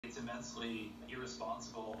It's immensely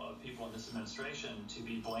irresponsible of people in this administration to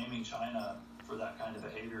be blaming China for that kind of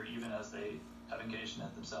behavior, even as they have engaged in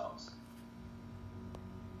it themselves.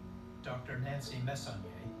 Dr. Nancy Messonnier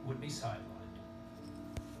would be sidelined.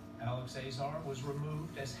 Alex Azar was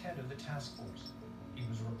removed as head of the task force. He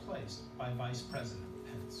was replaced by Vice President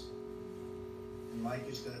Pence. Mike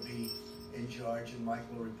is going to be in charge, and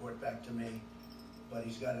Mike will report back to me. But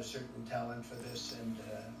he's got a certain talent for this, and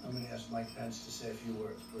I'm going to ask Mike Pence to say a few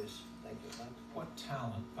words, please. Thank you, Mike. What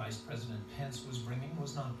talent Vice President Pence was bringing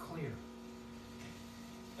was not clear.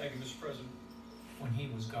 Thank you, Mr. President. When he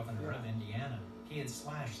was governor of Indiana, he had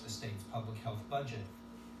slashed the state's public health budget.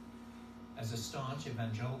 As a staunch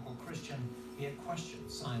evangelical Christian, he had questioned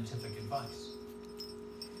scientific advice.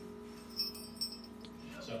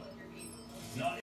 So, not